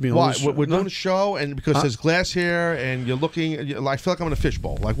 No, it's being why? We're doing a show, and because there's glass here, and you're looking, I feel like I'm in a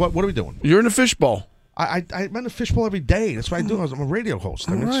fishbowl. Like, what are we doing? You're in a fishbowl. I'm in a fishbowl every day. That's what I do. I'm a radio host.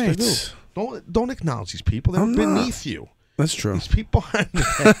 I mean, right. That's what I do. Don't acknowledge these people. They're beneath you. That's true. These people.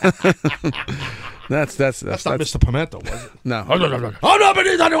 That's not Mr. Pimento, was it? No. I'm not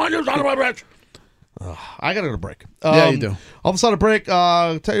beneath anyone. You son of a bitch. I got to go to break. Yeah, you do. All of a sudden, break.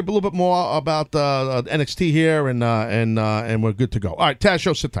 Tell you a little bit more about NXT here, and we're good to go. All right, Taz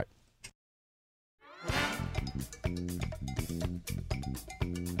Show, sit tight.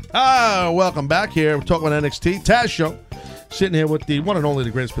 Welcome back here. We're talking about NXT. Taz Show. Sitting here with the one and only, the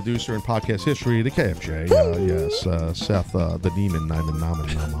greatest producer in podcast history, the KFJ. Yes, Seth, the Demon, Nama.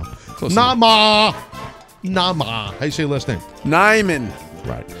 How you say your last name? Nyman.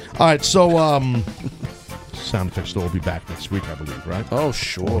 Right. All right, so Sound Effects Store will be back next week, I believe, right? Oh,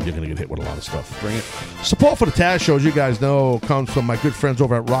 sure. You're going to get hit with a lot of stuff. Bring it. Support for the Taz Show, as you guys know, comes from my good friends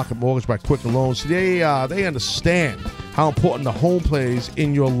over at Rocket Mortgage by Quicken Loans. They understand how important the home plays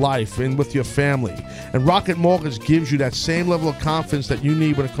in your life and with your family. And Rocket Mortgage gives you that same level of confidence that you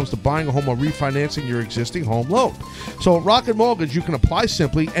need when it comes to buying a home or refinancing your existing home loan. So at Rocket Mortgage, you can apply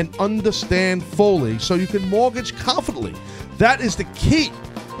simply and understand fully so you can mortgage confidently. That is the key.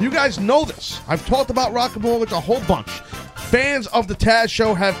 You guys know this. I've talked about Rocket Mortgage a whole bunch. Fans of the Taz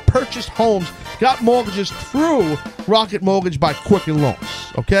Show have purchased homes, got mortgages through Rocket Mortgage by Quicken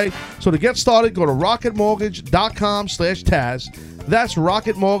Loans. Okay? So to get started, go to rocketmortgage.com/Taz. That's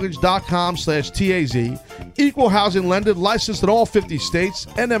rocketmortgage.com/TAZ. Equal housing lender, licensed in all 50 states.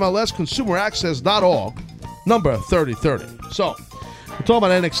 NMLSconsumeraccess.org. Number 3030. So, we're talking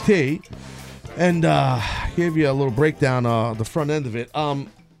about NXT. And gave you a little breakdown, the front end of it.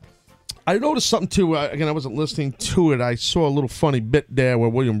 I noticed something, too. Again, I wasn't listening to it. I saw a little funny bit there where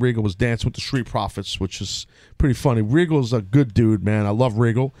William Regal was dancing with the Street Profits, which is pretty funny. Regal's a good dude, man. I love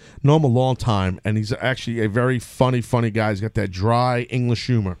Regal. Know him a long time, and he's actually a very funny guy. He's got that dry English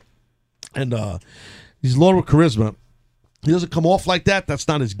humor. And he's loaded with charisma. He doesn't come off like that. That's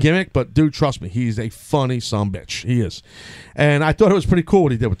not his gimmick. But, dude, trust me, he's a funny sumbitch. He is. And I thought it was pretty cool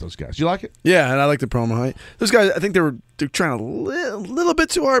what he did with those guys. You like it? Yeah, and I like the promo. Those guys, I think they're trying a little bit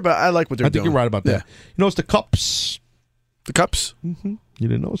too hard, but I like what they're doing. I think you're right about that. Yeah. You notice the cups? The cups? Mm-hmm. You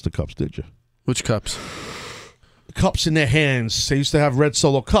didn't notice the cups, did you? Which cups? The cups in their hands. They used to have red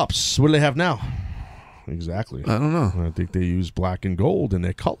Solo cups. What do they have now? Exactly. I don't know. I think they use black and gold in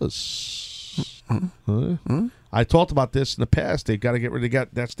their colors. I talked about this in the past. They got to get rid of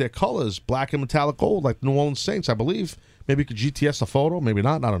that's their colors, black and metallic gold, like New Orleans Saints, I believe. Maybe you could GTS a photo, maybe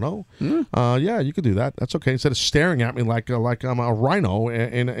not. I don't know. Yeah, you could do that. That's okay. Instead of staring at me like I'm a rhino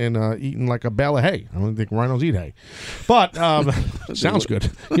and eating like a bale of hay. I don't think rhinos eat hay, but sounds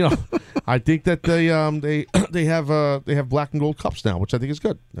good. You know, I think that they have black and gold cups now, which I think is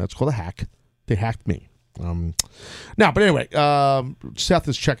good. That's called a hack. They hacked me. But anyway, Seth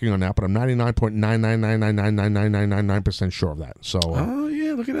is checking on that, but I'm 99.999999999% sure of that. So, oh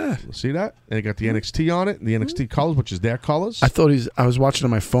yeah, look at that. See that? And they got the NXT on it, the NXT colors, which is their colors. I was watching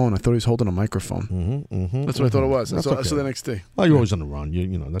on my phone. I thought he was holding a microphone. That's what I thought it was. That's okay. The NXT. Well, you're always on the run. You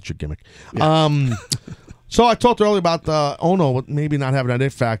know that's your gimmick. Yeah. So I talked earlier about Ono maybe not having that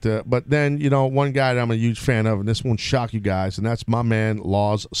it factor, but then, one guy that I'm a huge fan of, and this won't shock you guys, and that's my man,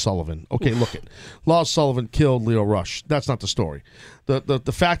 Lars Sullivan. Okay, look it. Lars Sullivan killed Leo Rush. That's not the story.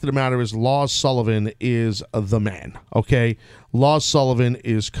 The fact of the matter is Lars Sullivan is the man, okay? Lars Sullivan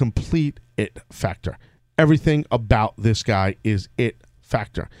is complete it factor. Everything about this guy is it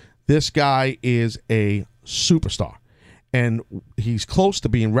factor. This guy is a superstar, and he's close to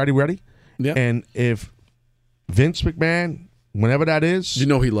being ready. Yeah. And if Vince McMahon, whenever that is, he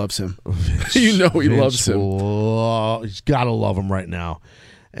loves him. He loves him. He's got to love him right now.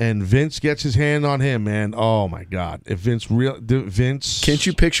 And Vince gets his hand on him, man. Oh my God! If Vince, can't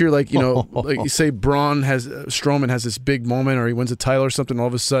you picture like you say Strowman has this big moment, or he wins a title or something, all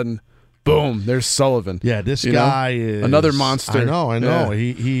of a sudden, boom, there's Sullivan. Yeah, this guy is another monster. I know. Yeah.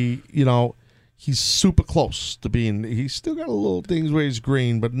 He he's super close to being. He's still got a little things where he's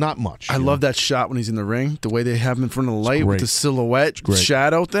green, but not much. I love that shot when he's in the ring. The way they have him in front of the light with the silhouette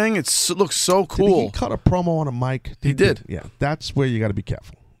shadow thing. It looks so cool. Did he cut a promo on a mic? He did. Yeah, that's where you got to be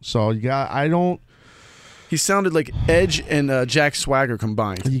careful. So He sounded like Edge and Jack Swagger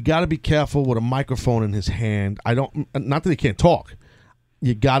combined. You got to be careful with a microphone in his hand. Not that he can't talk.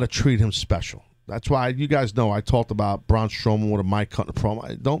 You got to treat him special. That's why you guys know I talked about Braun Strowman with a mic cutting a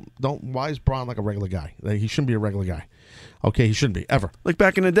promo. Why is Braun like a regular guy? He shouldn't be a regular guy. Okay, he shouldn't be ever. Like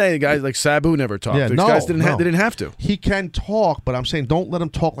back in the day, the guys like Sabu never talked. Yeah, These guys didn't have to. He can talk, but I'm saying don't let him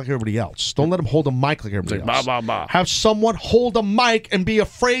talk like everybody else. Don't let him hold a mic like everybody else. Bah, bah, bah. Have someone hold a mic and be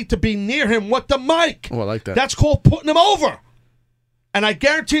afraid to be near him with the mic. Oh, I like that. That's called putting him over. And I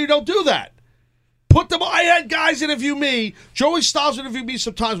guarantee you don't do that. I had guys interview me. Joey Styles interviewed me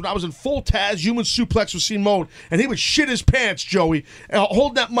sometimes when I was in full Taz, human suplex with scene mode, and he would shit his pants, Joey,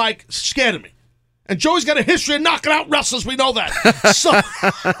 holding that mic, scared of me. And Joey's got a history of knocking out wrestlers. We know that. So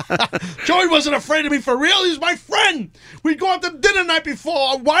Joey wasn't afraid of me for real. He's my friend. We'd go out to dinner the night before.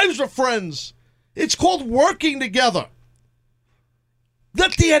 Our wives were friends. It's called working together.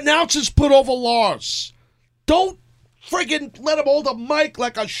 Let the announcers put over Lars. Don't friggin' let him hold a mic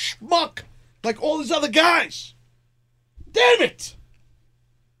like a schmuck, like all these other guys. Damn it!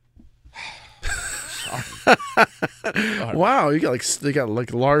 Wow, you got they got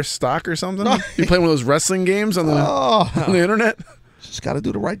Lars stock or something? You playing one of those wrestling games on the internet? Just got to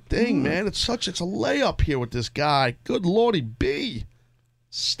do the right thing, man. It's a layup here with this guy. Good Lordy B.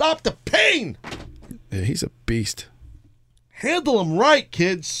 Stop the pain. Yeah, he's a beast. Handle him right,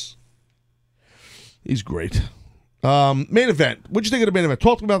 kids. He's great. Main event. What'd you think of the main event?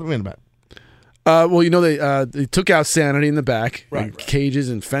 Talk to me about the main event. Well, they took out Sanity in the back, right. Cages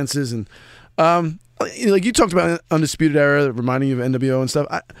and fences, and like you talked about Undisputed Era, reminding you of NWO and stuff.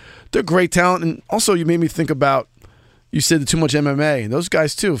 They're great talent, and also you made me think about. You said too much MMA, and those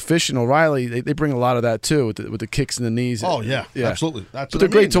guys too, Fish and O'Reilly, they bring a lot of that too with the kicks and the knees. Oh yeah. Absolutely. But they're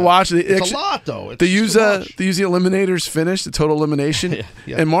great to watch. It's a lot though. They use the Eliminators finish, the total elimination,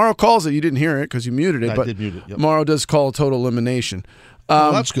 yeah. And Morrow calls it. You didn't hear it because you muted it, I but did mute it. Yep. Morrow does call total elimination.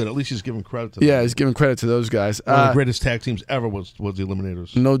 Well, that's good. At least he's giving credit to them. Yeah, he's giving credit to those guys. One of the greatest tag teams ever was the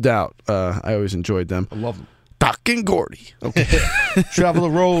Eliminators. No doubt. I always enjoyed them. I love them. Doc and Gordy. Okay. Travel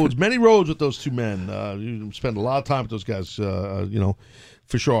the roads, many roads with those two men. You spend a lot of time with those guys,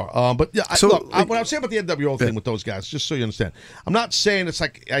 for sure. But yeah, what I'm saying about the NWO thing with those guys, just so you understand, I'm not saying it's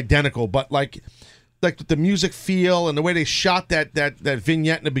like identical, but like the music feel and the way they shot that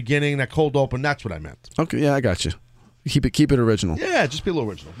vignette in the beginning, that cold open, that's what I meant. Okay, yeah, I got you. Keep it original. Yeah, just be a little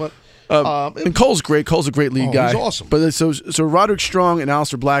original. But and Cole's great. Cole's a great lead guy. He's awesome. But so Roderick Strong and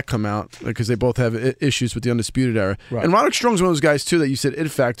Aleister Black come out because they both have issues with the Undisputed Era. Right. And Roderick Strong's one of those guys too that you said it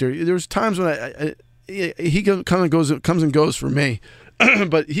factor. There was times when he kind of comes and goes for me,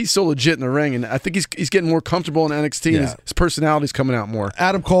 but he's so legit in the ring, and I think he's getting more comfortable in NXT. And his personality's coming out more.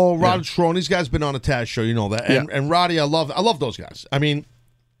 Adam Cole, Roderick Strong, these guys been on the Taz show, you know that. And Roddy, I love those guys. I mean,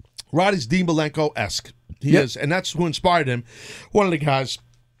 Roddy's Dean Malenko-esque. He is, and that's who inspired him. One of the guys.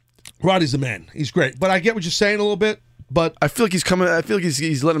 Roddy's the man. He's great. But I get what you're saying a little bit. But I feel like he's coming. I feel like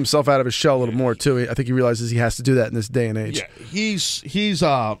he's letting himself out of his shell a little more too. I think he realizes he has to do that in this day and age.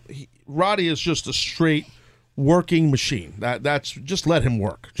 Yeah, Roddy is just a straight working machine. That's just let him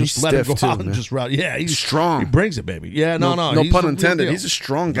work. Just let him go out and just ride. Yeah, he's strong. He brings it, baby. Yeah, no pun intended. He's a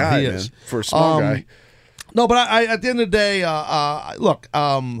strong guy, man, for a small guy. No, but I at the end of the day, look,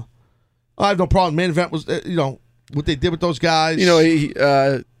 I have no problem. Main event was, what they did with those guys.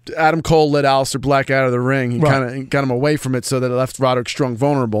 Adam Cole let Aleister Black out of the ring. He kind of got him away from it, so that it left Roderick Strong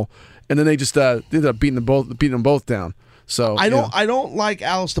vulnerable. And then they just ended up beating them both down. So I don't like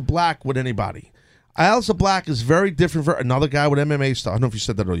Aleister Black with anybody. Aleister Black is very different for another guy with MMA stuff. I don't know if you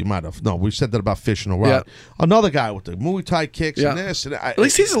said that or you might have. No, we said that about Fish and O'Reilly. Yeah. Another guy with the Muay Thai kicks and this. And at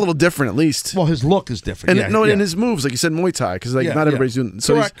least he's a little different. At least, well, his look is different. And his moves, like you said, Muay Thai, because not everybody's doing.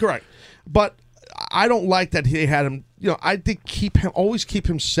 So correct. But I don't like that he had him. I think always keep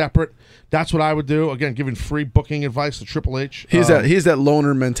him separate. That's what I would do. Again, giving free booking advice to Triple H. He's that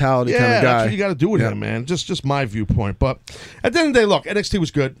loner mentality kind of guy. That's what you got to do with him, man. Just my viewpoint. But at the end of the day, look, NXT was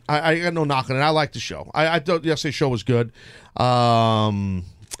good. I got no knock on it. I liked the show. I thought yesterday's show was good. And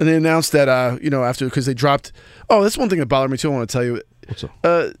they announced that after, because they dropped. Oh, that's one thing that bothered me too. I want to tell you. What's up?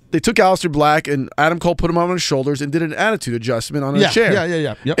 They took Aleister Black and Adam Cole put him on his shoulders and did an attitude adjustment on a chair.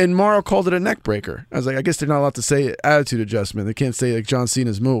 Yeah. Yep. And Morrow called it a neck breaker. I was like, I guess they're not allowed to say attitude adjustment. They can't say like John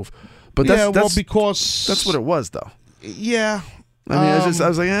Cena's move. But that's because that's what it was, though. Yeah. I mean, I was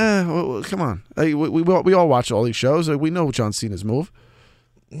like, well, come on. We all watch all these shows. We know John Cena's move.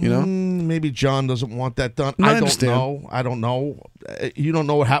 Maybe John doesn't want that done. No, I don't know. You don't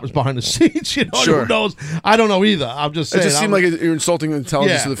know what happens behind the scenes. Sure. Who knows? I don't know either. I'm just saying. It just seemed like you're insulting the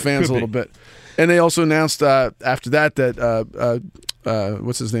intelligence of the fans a little bit. And they also announced after that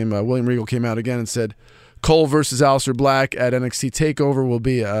what's his name? William Regal came out again and said Cole versus Aleister Black at NXT TakeOver will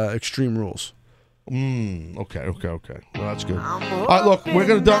be Extreme Rules. Okay. Well, that's good. All right, look,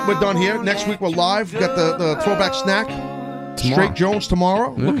 we're done here. Next week we're live. We've got the throwback snack. Tomorrow. Straight Jones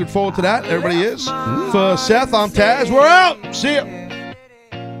tomorrow. Looking forward to that. Everybody is. For Seth, I'm Taz. We're out. See ya.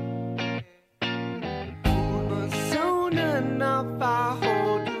 Soon enough, I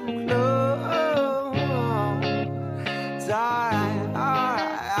hold you close. It's alright.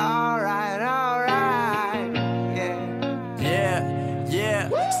 Yeah.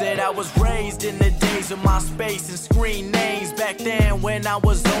 Said I was raised raised in the days of my space and screen names. Back then when I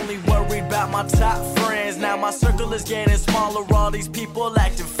was only worried about my top friends. Now my circle is getting smaller, all these people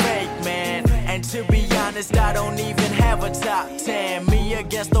acting fake, man. And to be honest, I don't even have a top 10. Me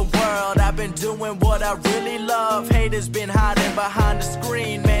against the world, I've been doing what I really love. Haters been hiding behind the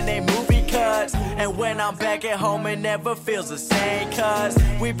screen, man, they movie cuts. And when I'm back at home, it never feels the same, cause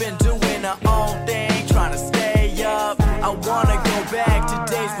we've been doing our own thing, trying to stay up. I wanna go back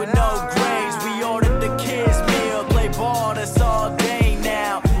to days with no grades. We ordered the kids meal, play ball, that's all day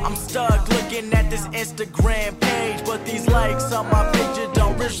now. I'm stuck looking at this Instagram page, but these likes on my picture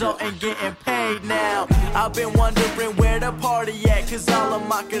don't result in getting paid now. I've been wondering where the party at, cause all of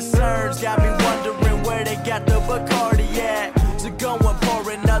my concerns got me wondering where they got the Bacardi at. So go and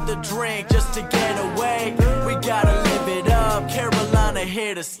pour another drink just to get away. We gotta live it up, Carolina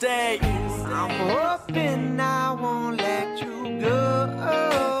here to stay. I'm hoping I won't let